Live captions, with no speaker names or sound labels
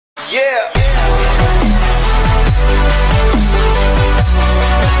Yeah.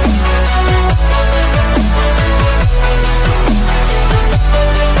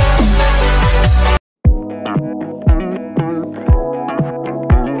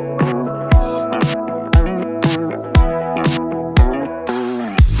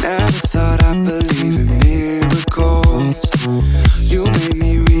 Never thought I'd believe in miracles. You made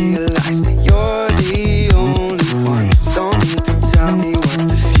me realize that you're the only one. Don't need to tell me what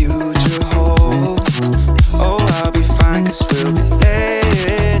the future holds. Oh, I'll be fine, 'cause we'll be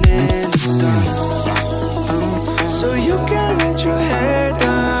laying in the sun. So you can let your hair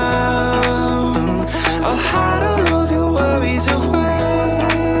down. I'll hide all of your worries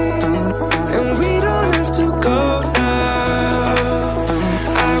away, and we don't have to go now.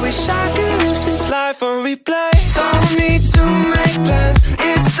 I wish I could live this life on replay. Don't need to make plans,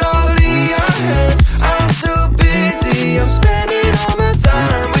 it's all in your hands. I'm too busy, I'm spending all my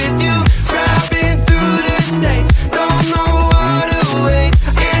time with you. Driving through the states, don't know what awaits.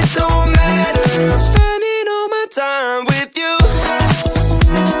 It don't matter, I'm spending all my time with you.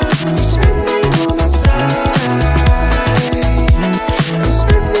 I'm spending all my time. I'm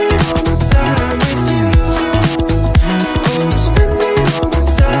spending all my time with you. Oh, I'm spending all my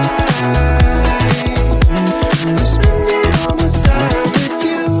time. I'm spending all my time with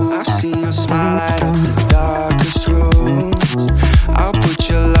you. I've seen your smile light up the darkest rooms. I'll put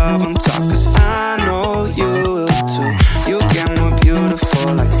your love on top, 'cause I know you will too. You get more beautiful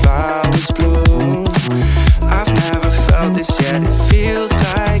like flowers bloom. I've never felt this yet, it feels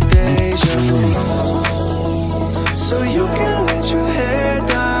like deja vu. So you can let your hair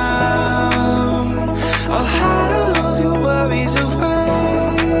down. I'll hide all of your worries away,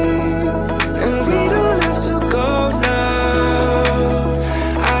 and we don't have to go now.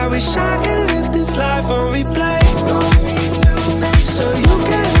 I wish I could live this life on replay. So you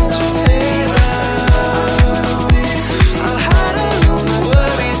can let your hair down. I'll hide all of my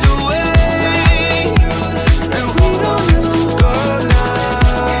worries away, and we don't have to go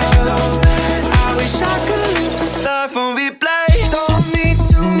now. I wish I could live this life on replay. Don't need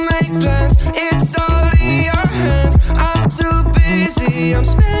to make plans, it's all in your hands. I'm too busy, I'm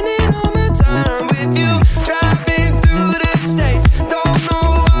spending all my time with you. Driving through the states, don't know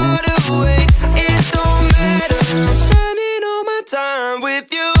what awaits. It don't matter, I'm spending all my time with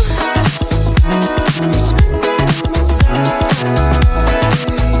you. I'm spending all my time.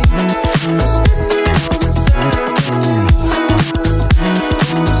 I'm spending all my time with you.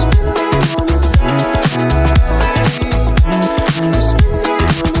 I'm spending all my time. I'm spending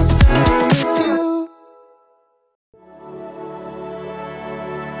all my time with you.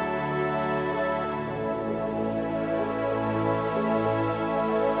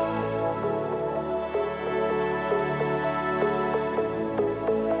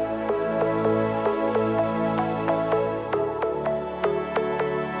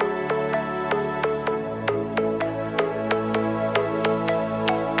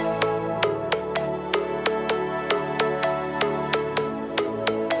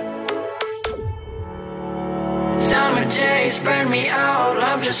 Summer days burn me out,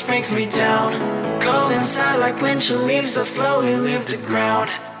 love just brings me down. Cold inside like winter leaves that slowly leave the ground.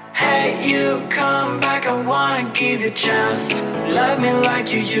 Hey, you come back, I wanna give you a chance. Love me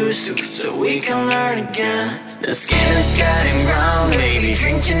like you used to, so we can learn again. The skin is getting brown, baby,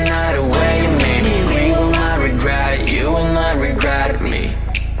 drink your night away. Maybe we will not regret it, you will not regret me.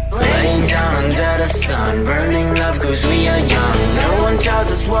 Laying down under the sun, burning love 'cause we are young. No one tells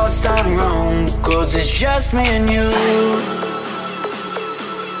us what's done wrong, 'cause it's just me and you.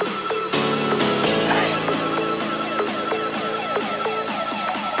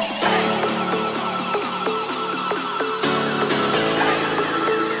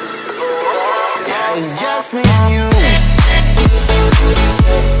 Yeah, it's just me and you.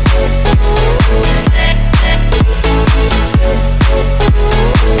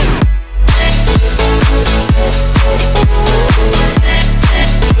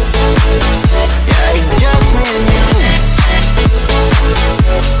 Yeah, it's just me and you.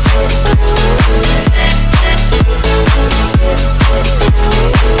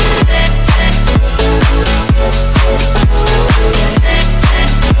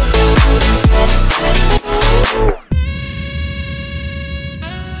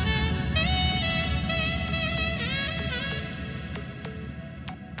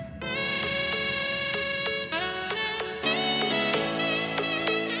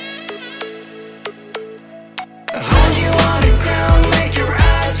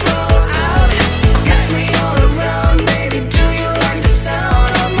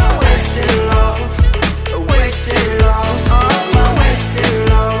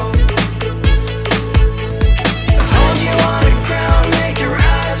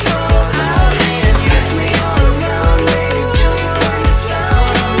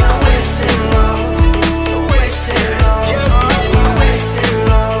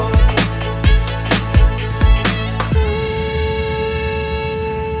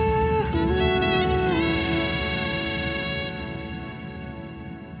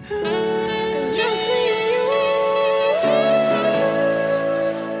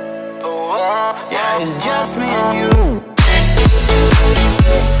 It's just me and you.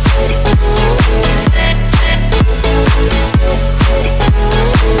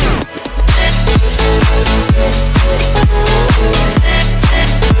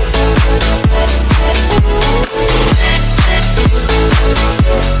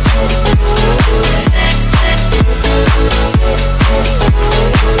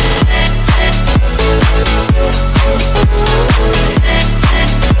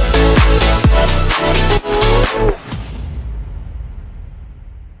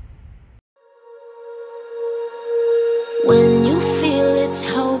 When you feel it's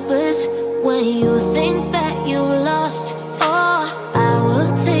hopeless, when you think that you lost, oh, I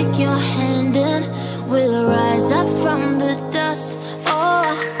will take your hand and we'll rise up from the dust. Oh,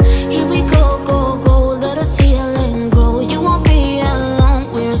 here we go, go, go, let us heal and grow. You won't be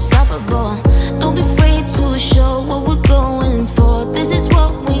alone, we're unstoppable. Don't be afraid to show what we're going for. This is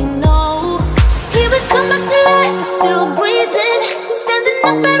what we know. Here we come back to life, we're still breathing. Standing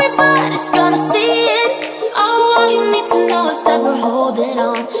up, everybody's gonna see it. Oh, all you need to know is that we're holding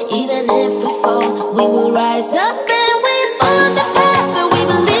on. Even if we fall, we will rise up and we follow the path that we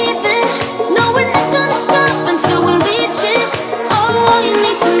believe in. No, we're not gonna stop until we reach it. Oh, all you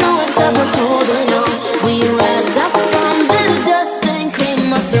need to know is that we're holding on. We rise up from the dust and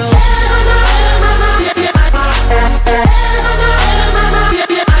claim our throne.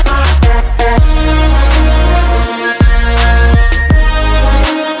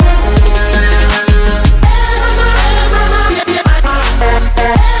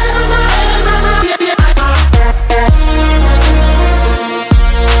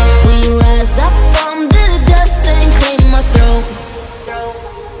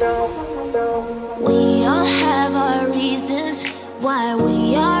 We all have our reasons why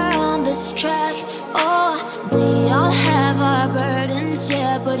we are on this track. Oh, we all have our burdens,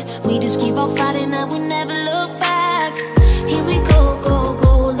 yeah, but we just keep on fighting and we never look back. Here we go, go,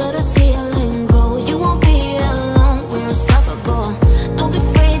 go, let us heal and grow. You won't be alone, we're unstoppable. Don't be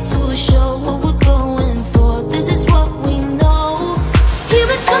afraid to show what we're going for. This is what we know. Here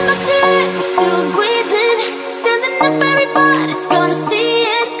we come back to life, we're still breathing. Standing up, everybody's gonna see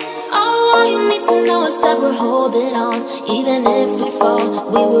it. Oh, all you need to know is that we're holding on. Even if we fall,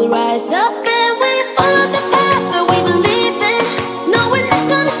 we will rise up and we follow the path that we believe in. No, we're not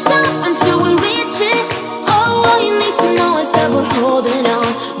gonna stop until we reach it. Oh, all you need to know is that we're holding on.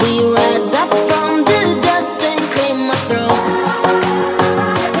 We rise up from the dust and claim our throne.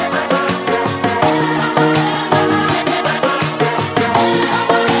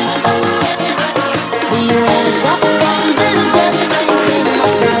 We rise up from the dust and claim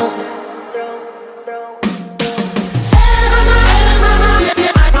our throne.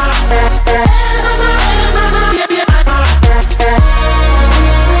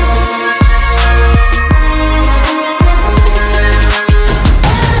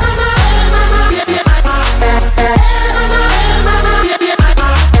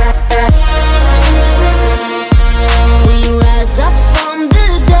 We rise up from the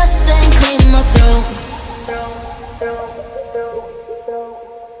dust and claim our throne.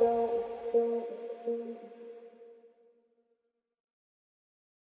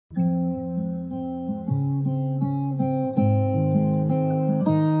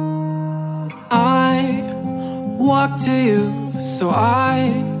 I walk to you so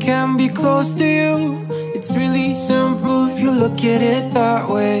I can be close to you. It's really simple if you look at it that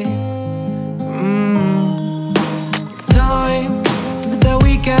way. Time that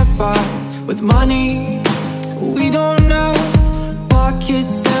we get by with money we don't know.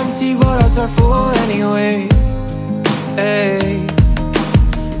 Pockets empty but hearts are full anyway. Hey,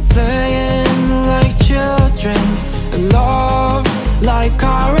 playing like children and love like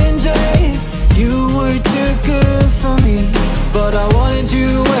orange. You were too good for me, but I wanted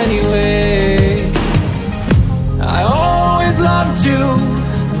you anyway. I always loved you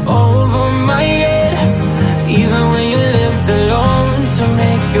over my head, even when you lived alone to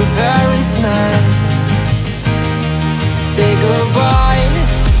make your parents mad. Say goodbye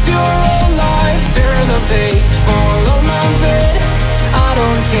to your old life, turn the page, follow my bed. I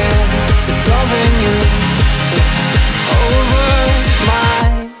don't care if loving you over my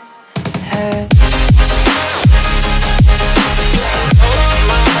head.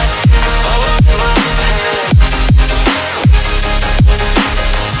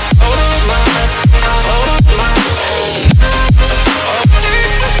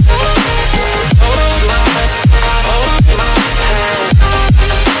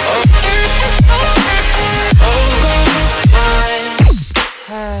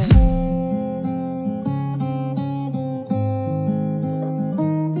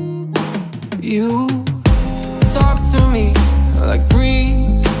 You talk to me like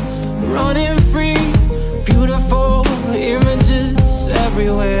breeze, running free, beautiful images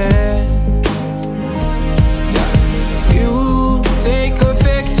everywhere. You take a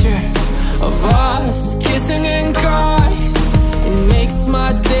picture of us kissing in cars, it makes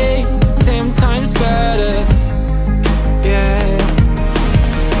my day 10 times better. Yeah,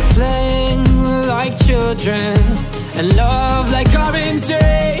 playing like children and love like RNG.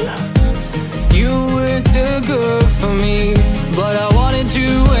 You were too good for me, but I wanted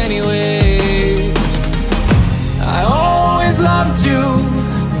you anyway. I always loved you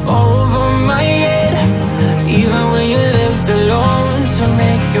over my head, even when you lived alone to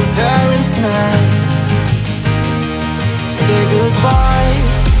make your parents mad. Say goodbye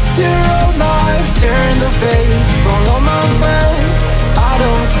to your old life, turn the page, follow my way. I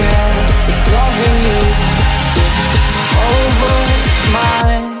don't care if loving you over my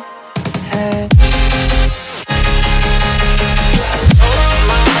head.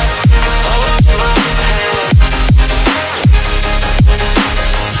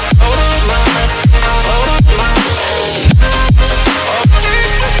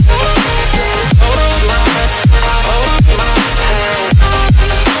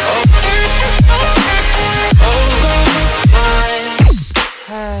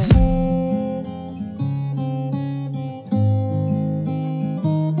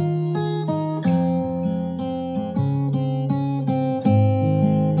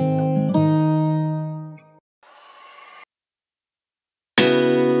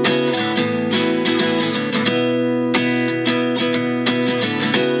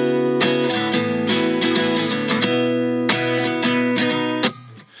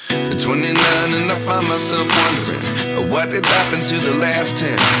 Myself wondering what did happen to the last 10.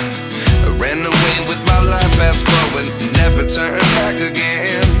 I ran away with my life, fast forward, never turn back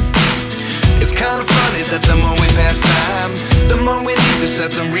again. It's kind of funny that the more we pass time, the more we need to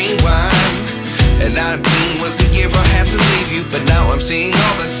set the rewind. And 19 was the year I had to leave you, but now I'm seeing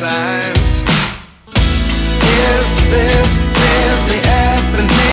all the signs. Is this really happening?